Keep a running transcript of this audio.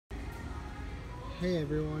Hey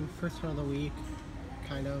everyone, first one of the week,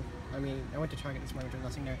 kind of. I mean, I went to Target this morning, there's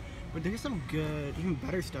nothing there. But there's some good, even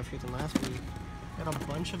better stuff here than last week. Got a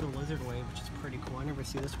bunch of the Lizard Wave, which is pretty cool. I never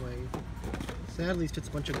see this wave. Sadly, it's just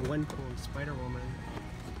a bunch of Gwenpool and Spider-Woman.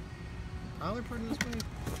 Prowler part of this wave?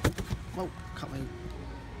 Whoa, cut my...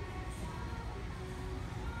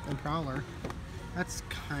 And Prowler. That's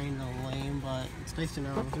kind of lame, but it's nice to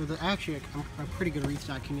know. There's actually a pretty good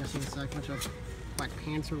restock. Can you see this? A bunch of Black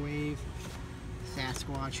Panther Wave,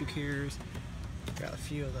 Sasquatch, who cares? Got a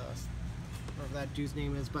few of those. Whatever that dude's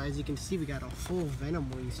name is, but as you can see, we got a full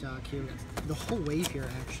Venom restock here. The whole wave here,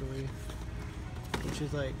 actually, which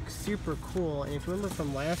is like super cool. And if you remember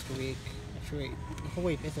from last week, actually, wait, the whole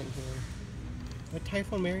wave isn't here. What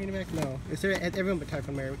Typhoon Mary in the back? No, it's there. Everyone but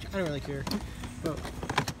Typhoon Mary, which I don't really care. But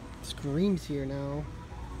Scream's here now,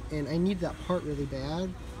 and I need that part really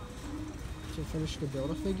bad to finish the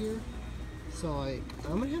Build-A-Figure. So like,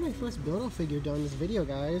 I'm gonna have my first Build-A-Figure done in this video,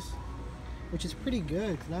 guys, which is pretty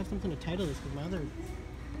good because I have something to title this. Because my other,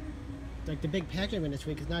 like the big package event this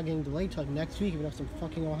week is not getting delayed till like next week, even though it's in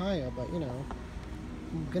fucking Ohio. But you know,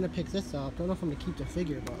 I'm gonna pick this up. Don't know if I'm gonna keep the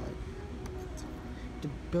figure, but like, the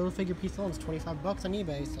Build-A-Figure piece alone is 25 bucks on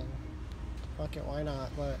eBay, so fuck it, why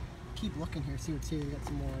not? But keep looking here, see what's here. We got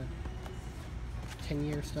some more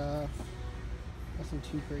 10-year stuff. Nothing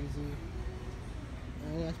too crazy.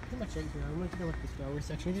 Yeah, that's pretty much it here. I'm going to take a look at the Star Wars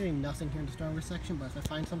section. There's really nothing here in the Star Wars section, but if I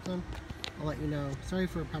find something, I'll let you know. Sorry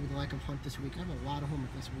for probably the lack of hunt this week. I have a lot of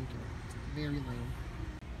homework this week, and it's very lame.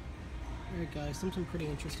 Alright guys, something pretty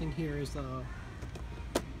interesting here is the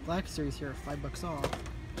Black Series here at $5 off.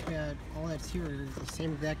 We had all that's here is the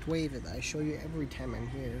same exact wave that I show you every time I'm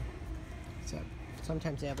here. Except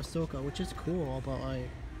sometimes they have Ahsoka, which is cool, but like,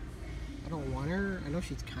 I don't want her. I know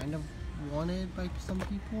she's kind of wanted by some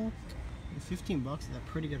people. And 15 bucks is a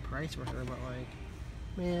pretty good price for her, but like,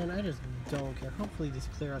 man, I just don't care. Hopefully these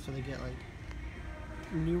clear out so they get like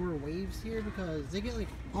newer waves here, because they get like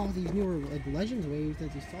all these newer like Legends waves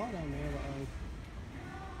that you saw down there,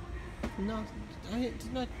 but like, no, it's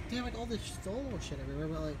not. They have like all this solo shit everywhere,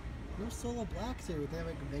 but like no solo Black Series. They have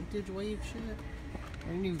like vintage wave shit.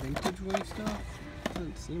 Any new vintage wave stuff?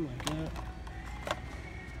 Doesn't seem like it.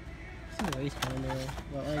 Some waste kind of,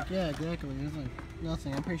 but like, yeah, exactly. There's like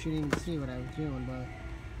nothing. I'm pretty sure you didn't even see what I was doing, but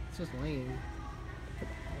it's just lame.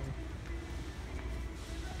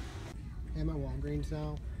 I'm at Walgreens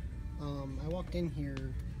now. I walked in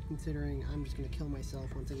here considering I'm just gonna kill myself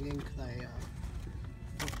once again because I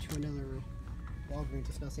went to another Walgreens.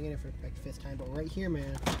 It's nothing in it for like the 5th time, but right here,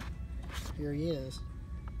 man, here he is.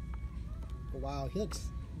 Wow, he looks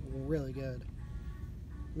really good.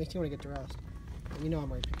 Makes me want to get dressed. You know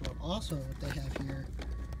I'm ready to pick them up. Also, what they have here,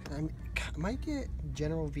 I might get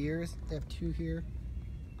General Veers. They have 2 here.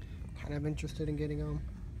 Kind of interested in getting them,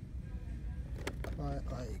 but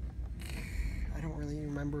like, I don't really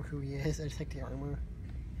remember who he is. I just like the armor.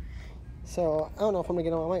 So I don't know if I'm gonna get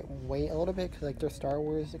them. I might wait a little bit because like they're Star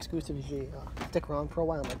Wars exclusive. Usually stick around for a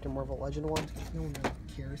while. Like they're more of a Legend ones because no one really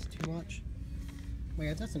cares too much. Wait,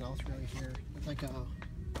 that's nothing else really here. It's like a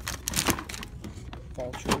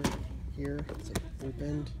vulture here. It's like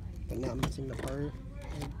opened, but not missing the part.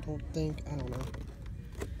 I don't think. I don't know.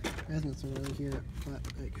 There's nothing really here, but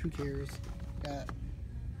like, who cares? Got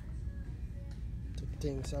the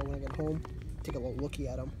thing. So when I get home, take a little looky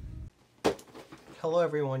at them. Hello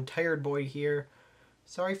everyone, Tired Boy here.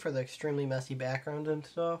 Sorry for the extremely messy background and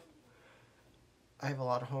stuff. I have a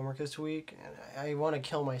lot of homework this week, and I want to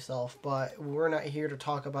kill myself, but we're not here to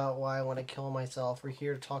talk about why I want to kill myself. We're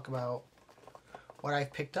here to talk about what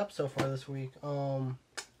I've picked up so far this week. I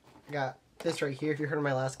got this right here. If you heard of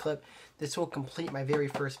my last clip, this will complete my very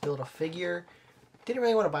first Build-A-Figure. Didn't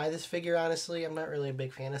really want to buy this figure, honestly. I'm not really a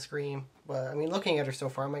big fan of Scream, but I mean, looking at her so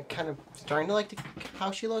far, I'm kind of starting to like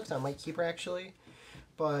how she looks. I might keep her actually,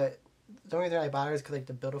 but the only reason I bought her is because like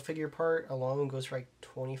the Build-A-Figure part alone goes for like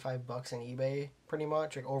 25 bucks on eBay, pretty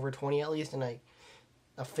much, like over 20 at least, and like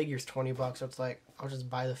a figure's 20 bucks, so it's like I'll just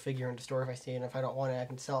buy the figure in the store if I see it, and if I don't want it, I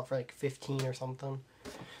can sell it for like 15 or something.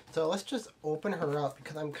 So let's just open her up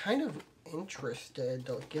because I'm kind of interested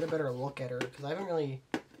to get a better look at her because I haven't really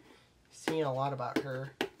seen a lot about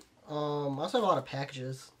her. I also have a lot of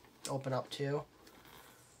packages to open up too,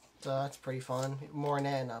 so that's pretty fun. More on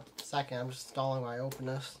that in a second. I'm just stalling while I open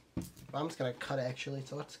this. I'm just gonna cut actually,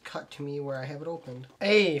 so let's cut to me where I have it opened.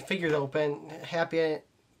 Hey, figure's open. Happy I didn't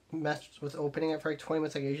mess with opening it for like 20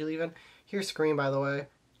 minutes like I usually even. Here's Scream, by the way.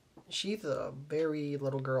 She's a very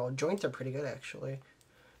little girl. Joints are pretty good actually.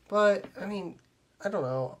 But, I mean, I don't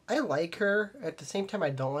know. I like her. At the same time, I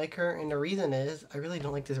don't like her. And the reason is, I really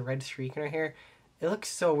don't like this red streak in her hair. It looks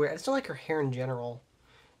so weird. I just don't like her hair in general.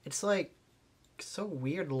 It's like so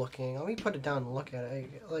weird looking. Let me put it down and look at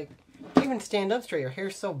it. Like, you can't even stand up straight. Your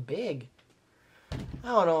hair's so big. I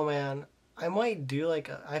don't know, man. I might do like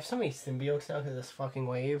I have so many symbiotes now because of this fucking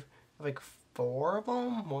wave. I have like 4 of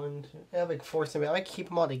them. 1, 2. I have like 4 symbiotes. I might keep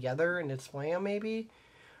them all together and display them maybe.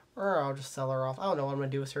 Or I'll just sell her off. I don't know what I'm going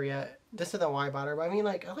to do with her yet. This isn't why I bought her, but I mean,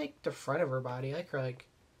 like, I like the front of her body. I like her, like,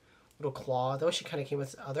 little claw. Though she kind of came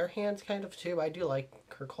with other hands, kind of, too. But I do like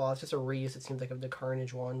her claws. Just a reuse, it seems like, of the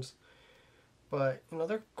Carnage ones. But, you know,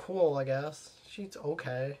 they're cool, I guess. She's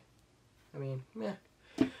okay. I mean, meh.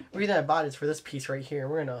 The reason I bought it is for this piece right here.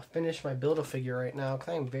 We're going to finish my Build-A-Figure right now,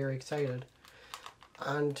 because I'm very excited.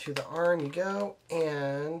 Onto the arm you go,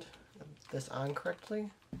 and this on correctly.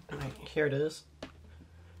 Right, here it is.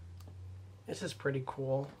 This is pretty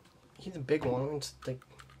cool. He's a big one. It's like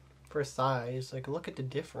for size. Like, look at the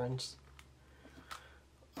difference.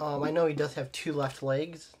 I know he does have 2 left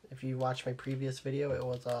legs. If you watched my previous video, it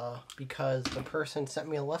was because the person sent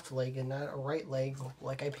me a left leg and not a right leg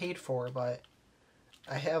like I paid for. But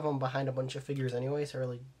I have him behind a bunch of figures anyway, so I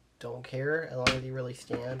really don't care. As long as he really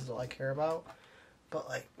stands, is all I care about. But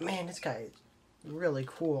like, man, this guy is really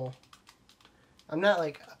cool. I'm not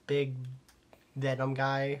like a big Venom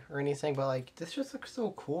guy or anything, but like this just looks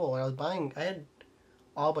so cool. I had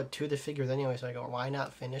all but 2 of the figures anyway, so I go, why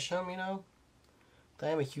not finish them, you know? I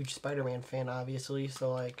am a huge Spider-Man fan, obviously,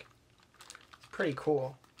 so like it's pretty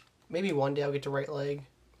cool. Maybe one day I'll get the right leg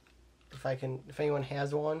if anyone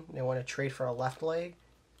has one and they want to trade for a left leg,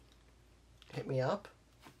 hit me up.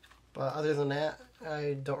 But other than that,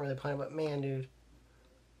 I don't really plan. But man, dude,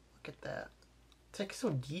 look at that. It's like so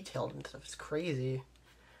detailed and stuff. It's crazy.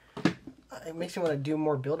 It makes me want to do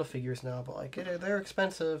more Build-A-Figures now, but like they're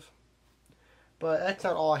expensive. But that's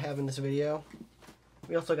not all I have in this video.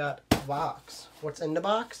 We also got a box. What's in the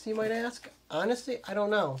box, you might ask? Honestly, I don't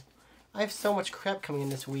know. I have so much crap coming in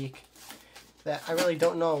this week that I really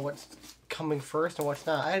don't know what's coming first and what's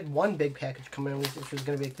not. I had one big package coming in, which was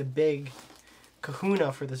going to be like the big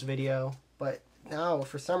kahuna for this video. But now,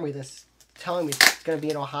 for some reason, it's telling me it's going to be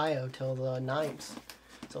in Ohio till the 9th.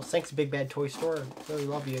 So thanks, Big Bad Toy Store. I really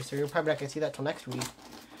love you. So you're probably not going to see that till next week.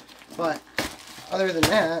 But other than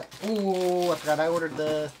that, ooh, I forgot I ordered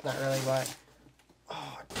this. Not really, but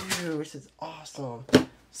oh, dude, this is awesome.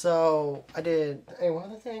 So I did. Hey, one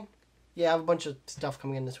other thing. Yeah, I have a bunch of stuff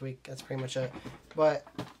coming in this week. That's pretty much it. But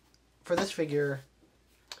for this figure,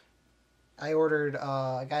 I ordered.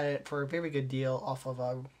 I got it for a very good deal off of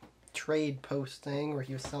a trade post thing where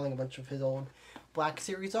he was selling a bunch of his old Black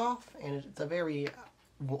Series off, and it's a very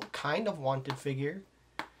kind of wanted figure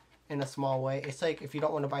in a small way. It's like if you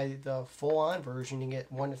don't want to buy the full-on version, you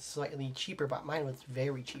get one that's slightly cheaper, but mine was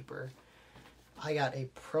very cheaper. I got a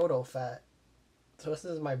Proto Fett. So this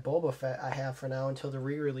is my Boba Fett I have for now until the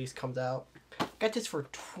re-release comes out. Got this for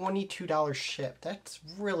 $22 shipped. That's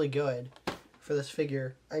really good for this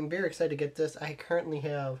figure. I'm very excited to get this. I currently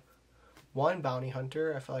have 1 bounty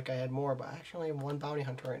hunter. I felt like I had more, but I actually have 1 bounty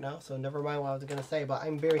hunter right now, so never mind what I was going to say, but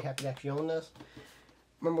I'm very happy to actually own this.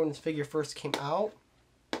 Remember when this figure first came out,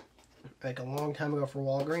 like a long time ago for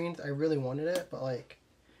Walgreens, I really wanted it, but like,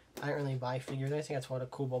 I didn't really buy figures or anything. I just wanted a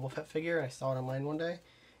cool Boba Fett figure, and I saw it online one day,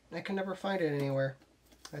 and I could never find it anywhere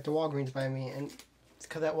at the Walgreens by me, and it's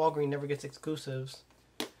because that Walgreens never gets exclusives,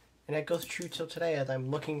 and that goes true till today as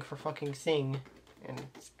I'm looking for fucking Sing, and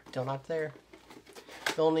it's still not there.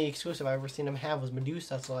 The only exclusive I've ever seen them have was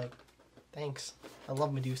Medusa, so like, thanks. I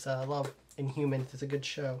love Medusa. I love Inhumans. It's a good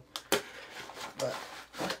show. But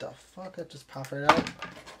what the fuck? That just popped right out.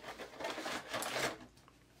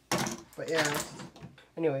 But yeah.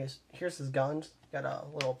 Anyways, here's his guns. Got a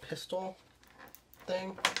little pistol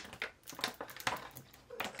thing.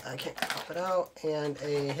 I can't pop it out. And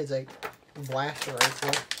his like blaster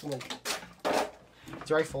rifle.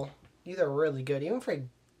 His rifle. These are really good. Even for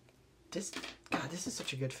this. God, this is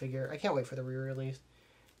such a good figure. I can't wait for the re-release.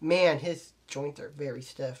 Man, his joints are very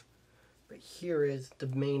stiff. But here is the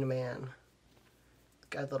main man.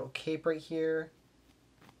 Got a little cape right here.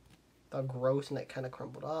 All gross and that kind of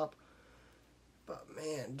crumpled up. But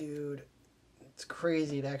man, dude, it's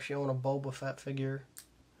crazy to actually own a Boba Fett figure.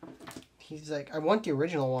 He's like, I want the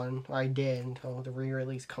original one. I did until the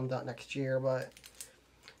re-release comes out next year, but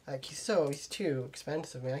like he's too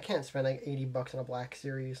expensive, man. I can't spend like $80 on a Black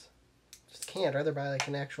Series. Just can't. I'd rather buy like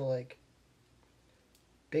an actual like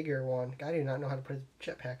bigger one. I do not know how to put a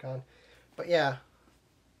jetpack on. But yeah,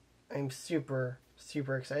 I'm super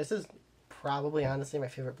excited. This is probably honestly my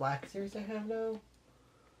favorite Black Series I have now.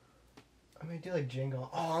 I mean, I do like Django.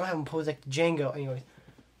 Oh, I'm having pose like Django. Anyways,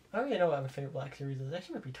 I don't really know what my favorite Black Series is.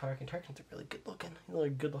 Actually might be Tarkin. Tarkin's a really good looking. He's a really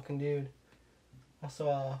good looking dude.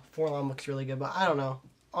 Also, Forlom looks really good, but I don't know.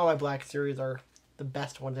 All my Black Series are the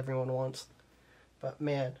best ones everyone wants. But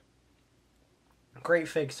man, great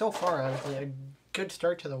fig so far, honestly. A good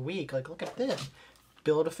start to the week. Like, look at this.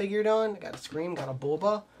 Build-A-Figure done. I got a Scream, got a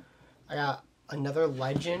Bulba. I got another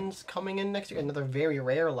Legends coming in next week. Another very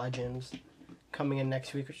rare Legends coming in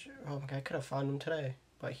next week. Which, oh my god, I could have found him today.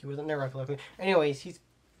 But he wasn't there luckily. Anyways, he's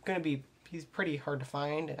pretty hard to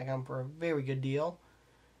find. And I got him for a very good deal.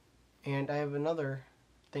 And I have another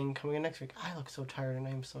thing coming in next week. I look so tired, and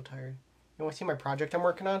I am so tired. You want to see my project I'm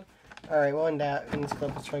working on? Alright, well, in this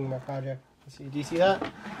clip, I'm showing you my project. Let's see, do you see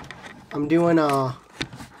that? I'm doing,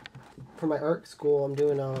 for my art school, I'm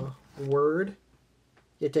doing a word.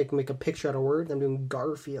 You have to make a picture out of words. I'm doing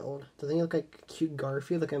Garfield. Doesn't he look like a cute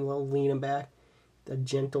Garfield? Like I'm leaning back. The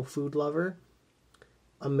gentle food lover.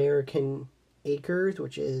 American Acres,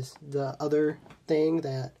 which is the other thing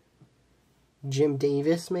that Jim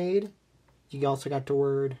Davis made. You also got the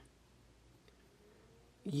word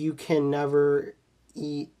you can never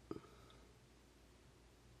eat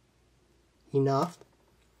enough.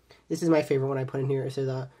 This is my favorite one I put in here. It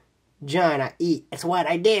says, John, I eat. It's what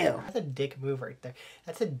I do. That's a dick move right there.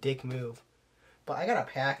 That's a dick move. But I got a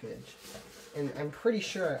package. And I'm pretty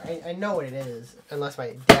sure, I know what it is. Unless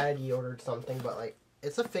my daddy ordered something. But, like,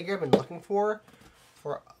 it's a figure I've been looking for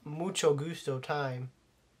mucho gusto time.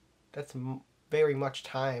 That's very much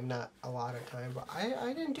time, not a lot of time. But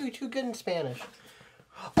I didn't do too good in Spanish.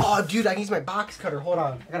 Oh, dude, I can use my box cutter. Hold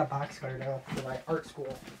on. I got a box cutter now for my art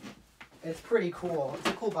school. It's pretty cool. It's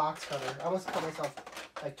a cool box cutter. I almost cut myself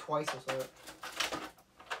like twice with it.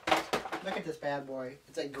 Look at this bad boy.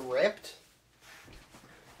 It's like gripped.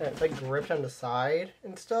 And it's like gripped on the side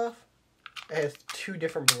and stuff. It has 2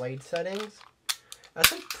 different blade settings.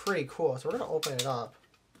 That's like pretty cool. So we're going to open it up.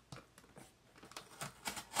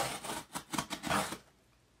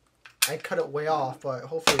 I cut it way off, but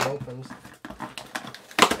hopefully it opens.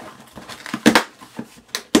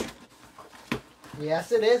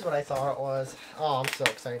 Yes, it is what I thought it was. Oh, I'm so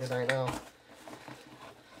excited right now.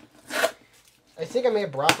 I think I may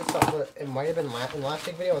have brought this up, but it might have been in the last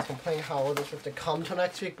week video. I was complaining how it wasn't supposed to come till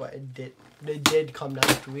next week, but it did come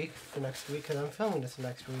next week, because I'm filming this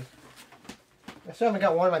next week. I still haven't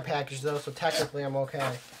got one of my packages, though, so technically I'm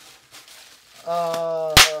okay.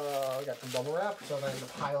 I got some bubble wrap, so there's a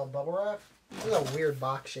pile of bubble wrap. This is a weird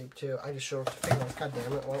box shape, too. I just showed the figure. God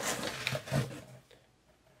damn it. Well,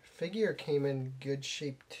 figure came in good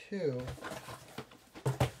shape too.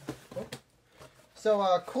 Oh.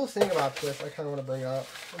 So, cool thing about this, I kind of want to bring up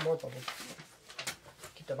more bubbles.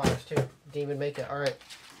 Keep the box too. Didn't even make it. All right.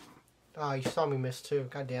 Oh, you saw me miss too.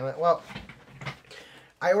 God damn it. Well,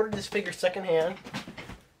 I ordered this figure secondhand.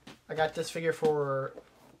 I got this figure for.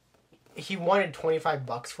 He wanted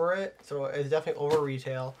 $25 for it, so it's definitely over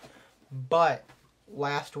retail. But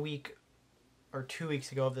last week or 2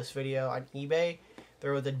 weeks ago of this video on eBay,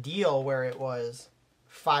 there was a deal where it was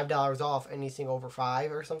 $5 off anything over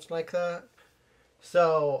 $5 or something like that.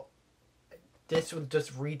 So this was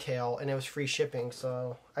just retail and it was free shipping.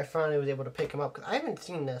 So I finally was able to pick him up because I haven't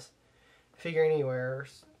seen this figure anywhere.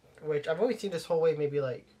 Which I've only seen this whole wave maybe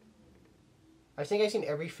like, I think I've seen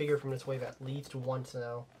every figure from this wave at least once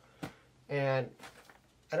now. And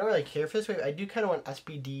I don't really care for this wave. I do kind of want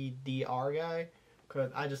SBDDR guy because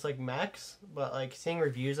I just like mechs. But like seeing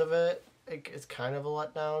reviews of it, it's kind of a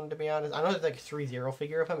letdown, to be honest. I know there's like a 3-0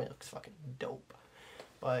 figure of him. It looks fucking dope.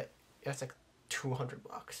 But it's like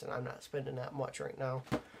 $200 and I'm not spending that much right now.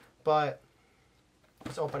 But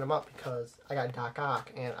let's open him up because I got Doc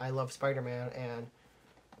Ock and I love Spider-Man and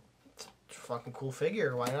it's a fucking cool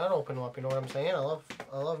figure. Why not open him up? You know what I'm saying? I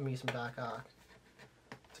love me some Doc Ock.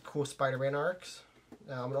 It's a cool Spider-Man arcs.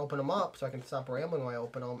 Now I'm going to open them up so I can stop rambling when I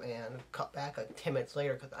open them and cut back like 10 minutes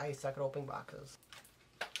later because I suck at opening boxes.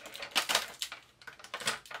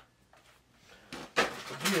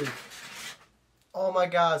 Dude, oh my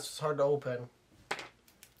god, it's hard to open.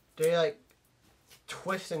 They like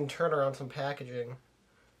twist and turn around some packaging.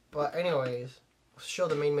 But anyways, let's show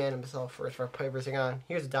the main man himself first for everything on.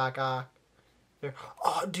 Here's Doc Ock.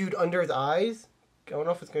 Oh, dude, under his eyes? I don't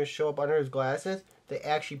know if it's going to show up under his glasses. They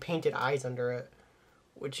actually painted eyes under it,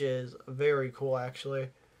 which is very cool, actually.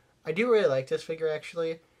 I do really like this figure,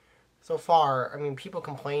 actually. So far, I mean, people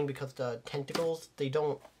complain because the tentacles, they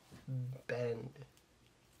don't bend.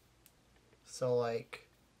 So, like,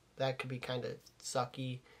 that could be kind of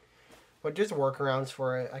sucky. But there's workarounds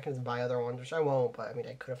for it. I can just buy other ones, which I won't, but, I mean,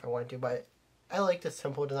 I could if I wanted to. But I like the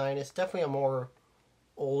simple design. It's definitely a more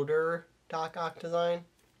older Doc Ock design.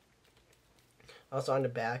 Also, on the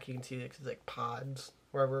back, you can see, like, pods,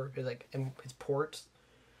 wherever, there's, like, his ports.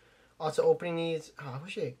 Also, opening these, oh, I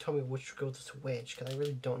wish you told me which goes to which, because I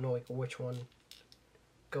really don't know, like, which one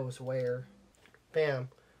goes where. Bam.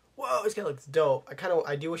 Whoa, this guy looks dope.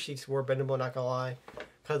 I do wish he wore bendable, not gonna lie.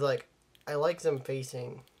 Because, like, I like them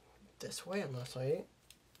facing this way unless do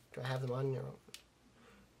I have them on?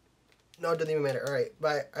 No, it doesn't even matter. Alright,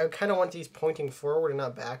 but I kind of want these pointing forward and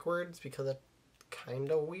not backwards because that's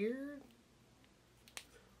kind of weird.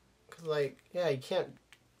 Because, like, yeah, you can't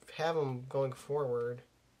have them going forward.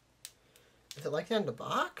 Is it like that in the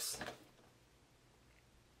box?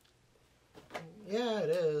 Yeah, it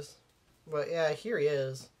is. But, yeah, here he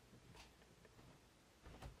is.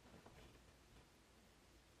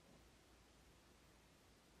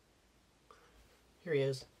 Here he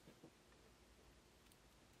is.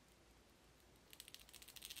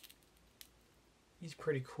 He's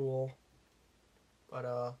pretty cool.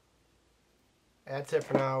 But, that's it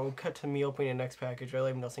for now. We'll cut to me opening the next package. I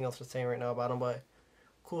really have nothing else to say right now about him, but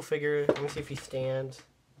cool figure. Let me see if he stands.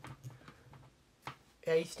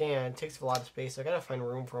 Yeah, he stands. Takes a lot of space. I gotta find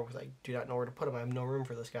room for him because I do not know where to put him. I have no room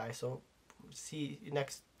for this guy. So, see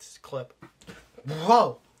next clip.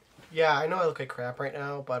 Whoa! Yeah, I know I look like crap right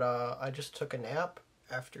now, but I just took a nap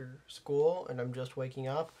after school, and I'm just waking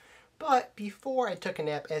up. But before I took a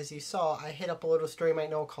nap, as you saw, I hit up a little store you might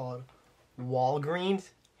know called Walgreens.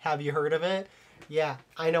 Have you heard of it? Yeah,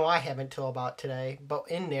 I know I haven't till about today, but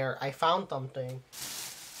in there I found something,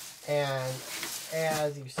 and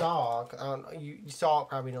as you saw, you saw it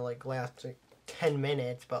probably in the like last 10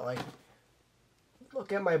 minutes, but like,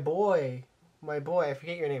 look at my boy, I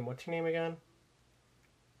forget your name. What's your name again?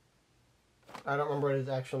 I don't remember what his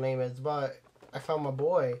actual name is, but I found my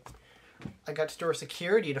boy. I got store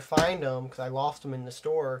security to find him because I lost him in the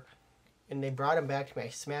store, and they brought him back to me. I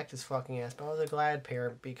smacked his fucking ass, but I was a glad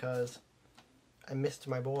parent because I missed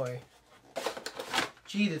my boy.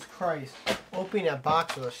 Jesus Christ. Opening that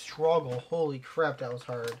box was a struggle. Holy crap, that was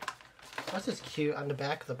hard. That's just cute. On the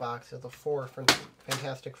back of the box, there's a 4 from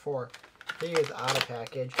Fantastic Four. Here is out of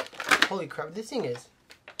package. Holy crap, this thing is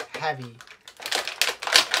heavy.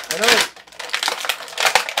 I know.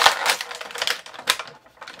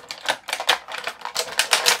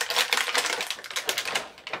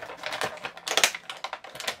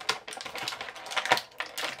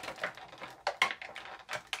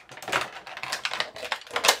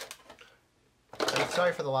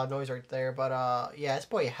 Sorry for the loud noise right there, but yeah, this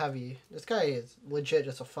boy heavy. This guy is legit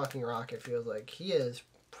just a fucking rocket, feels like. He is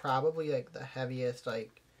probably like the heaviest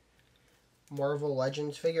like Marvel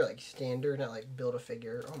Legends figure, like standard, not like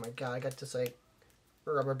Build-A-Figure. Oh my god, I got this like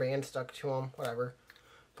rubber band stuck to him, whatever.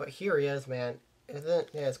 But here he is, man. Yeah,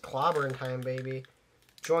 it's clobbering time, baby.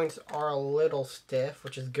 Joints are a little stiff,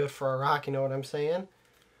 which is good for a rock, you know what I'm saying?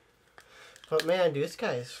 But man, dude, this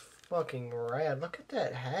guy is fucking rad. Look at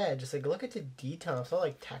that head. Just like look at the detail. It's all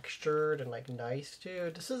like textured and like nice,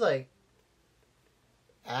 dude. This is like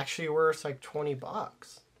actually worth like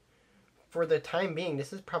 $20. For the time being,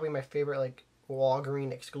 this is probably my favorite like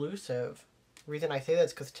Walgreen exclusive. The reason I say that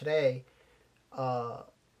is because today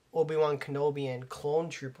Obi-Wan Kenobi and Clone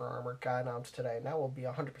Trooper armor got announced today, and that will be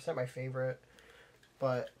 100% my favorite.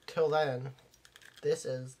 But till then, this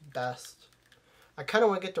is best. I kind of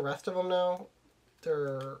want to get the rest of them now.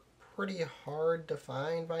 They're pretty hard to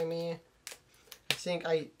find by me. I think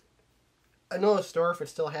I know a store if it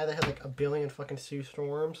still had like a billion fucking Sue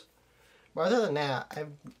Storms. But other than that,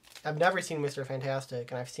 I've never seen Mr.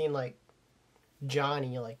 Fantastic, and I've seen like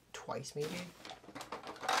Johnny like twice maybe.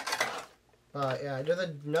 Yeah, there's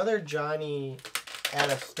another Johnny at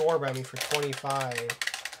a store by me for $25,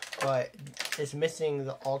 but it's missing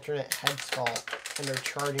the alternate head sculpt, and they're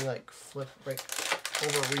charging like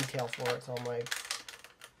over retail for it. So I'm like,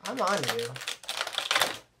 I'm on you.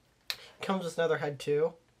 Comes with another head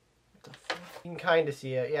too. What the fuck? You can kind of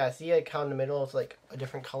see it. Yeah, see like how in the middle it's like a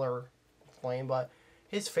different color flame, but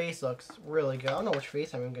his face looks really good. I don't know which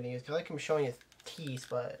face I'm going to use because I like him showing his teeth,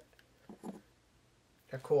 but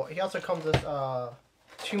they're cool. He also comes with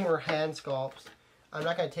 2 more hand sculpts. I'm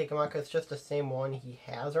not going to take them out because it's just the same one he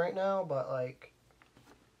has right now, but like,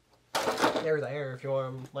 there's there if you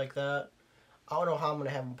want him like that. I don't know how I'm going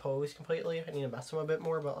to have him pose completely. I need to mess him a bit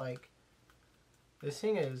more, but like, this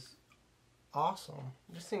thing is awesome.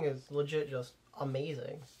 This thing is legit just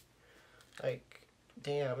amazing. Like,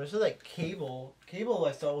 damn, this is like Cable. Cable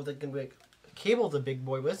I thought was like going to be like, Cable's a big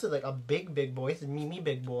boy, but this is like a big boy. This is me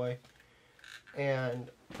big boy. And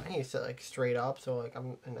I need to sit like straight up so like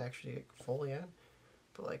I'm actually like, fully in.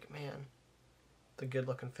 But like, man, the good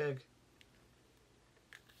looking fig.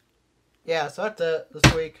 Yeah, so that's it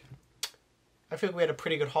this week. I feel like we had a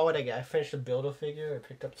pretty good holiday. I finished the Build-A-Figure. I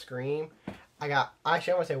picked up Scream. Actually,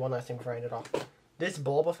 I want to say one last thing before I end it off. This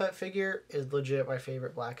Boba Fett figure is legit my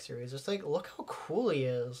favorite Black Series. Just like, look how cool he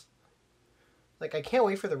is. Like, I can't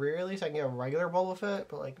wait for the re-release. I can get a regular Boba Fett,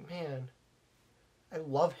 but like, man, I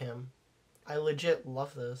love him. I legit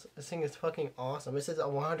love this. This thing is fucking awesome. This is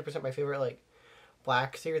 100% my favorite, like,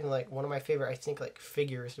 Black Series, and like one of my favorite, I think, like,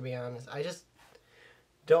 figures, to be honest. I just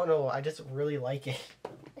don't know. I just really like it.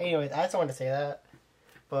 Anyways, I just wanted to say that.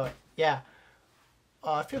 But yeah,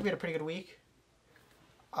 I feel we had a pretty good week.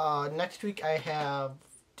 Next week I have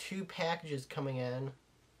 2 packages coming in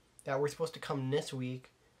that were supposed to come this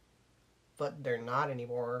week, but they're not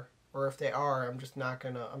anymore. Or if they are, I'm just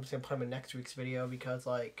gonna put them in next week's video because,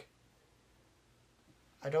 like,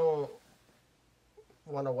 I don't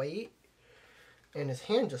want to wait. And his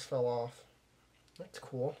hand just fell off. That's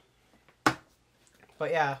cool.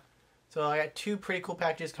 But yeah, so I got 2 pretty cool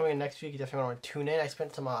packages coming in next week. You definitely want to tune in. I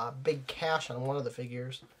spent some big cash on one of the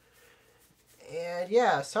figures. And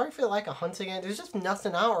yeah, sorry for the lack of hunts again. There's just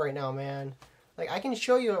nothing out right now, man. Like, I can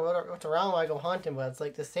show you what's around when I go hunting, but it's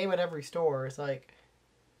like the same at every store. It's like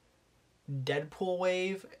Deadpool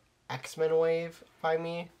wave, X-Men wave by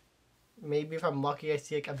me. Maybe if I'm lucky I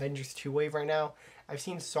see like Avengers 2 wave right now. I've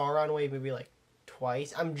seen Sauron wave maybe like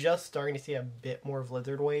twice. I'm just starting to see a bit more of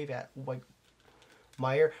Lizard wave at like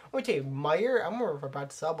Meyer. I'm gonna tell you, Meyer, I'm more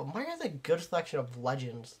about to sell, but Meyer has a good selection of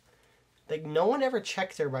legends. Like, no one ever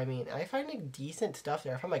checks there by me, and I find like decent stuff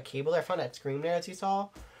there. I found my cable there. I found that Scream there, as you saw.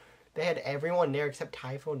 They had everyone there except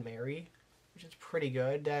Typhoon Mary, which is pretty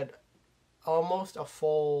good. They had almost a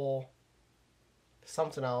full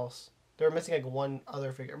something else. They were missing like one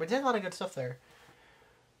other figure, but they had a lot of good stuff there.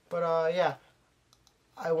 But yeah,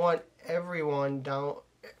 I want everyone down.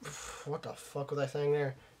 What the fuck was I saying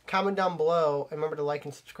there? Comment down below, and remember to like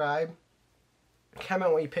and subscribe.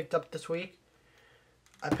 Comment what you picked up this week.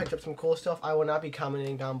 I picked up some cool stuff. I will not be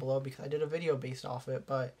commenting down below because I did a video based off it,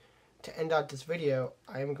 but to end out this video,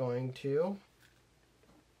 I am going to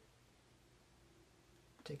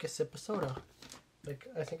take a sip of soda. Like,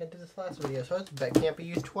 I think I did this last video, so that can't be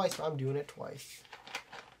used twice, so I'm doing it twice.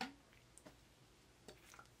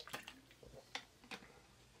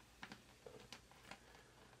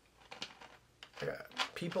 Yeah,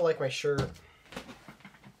 people like my shirt.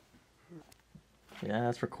 Yeah,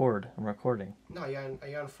 let's record. I'm recording. No, are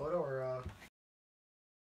you on photo or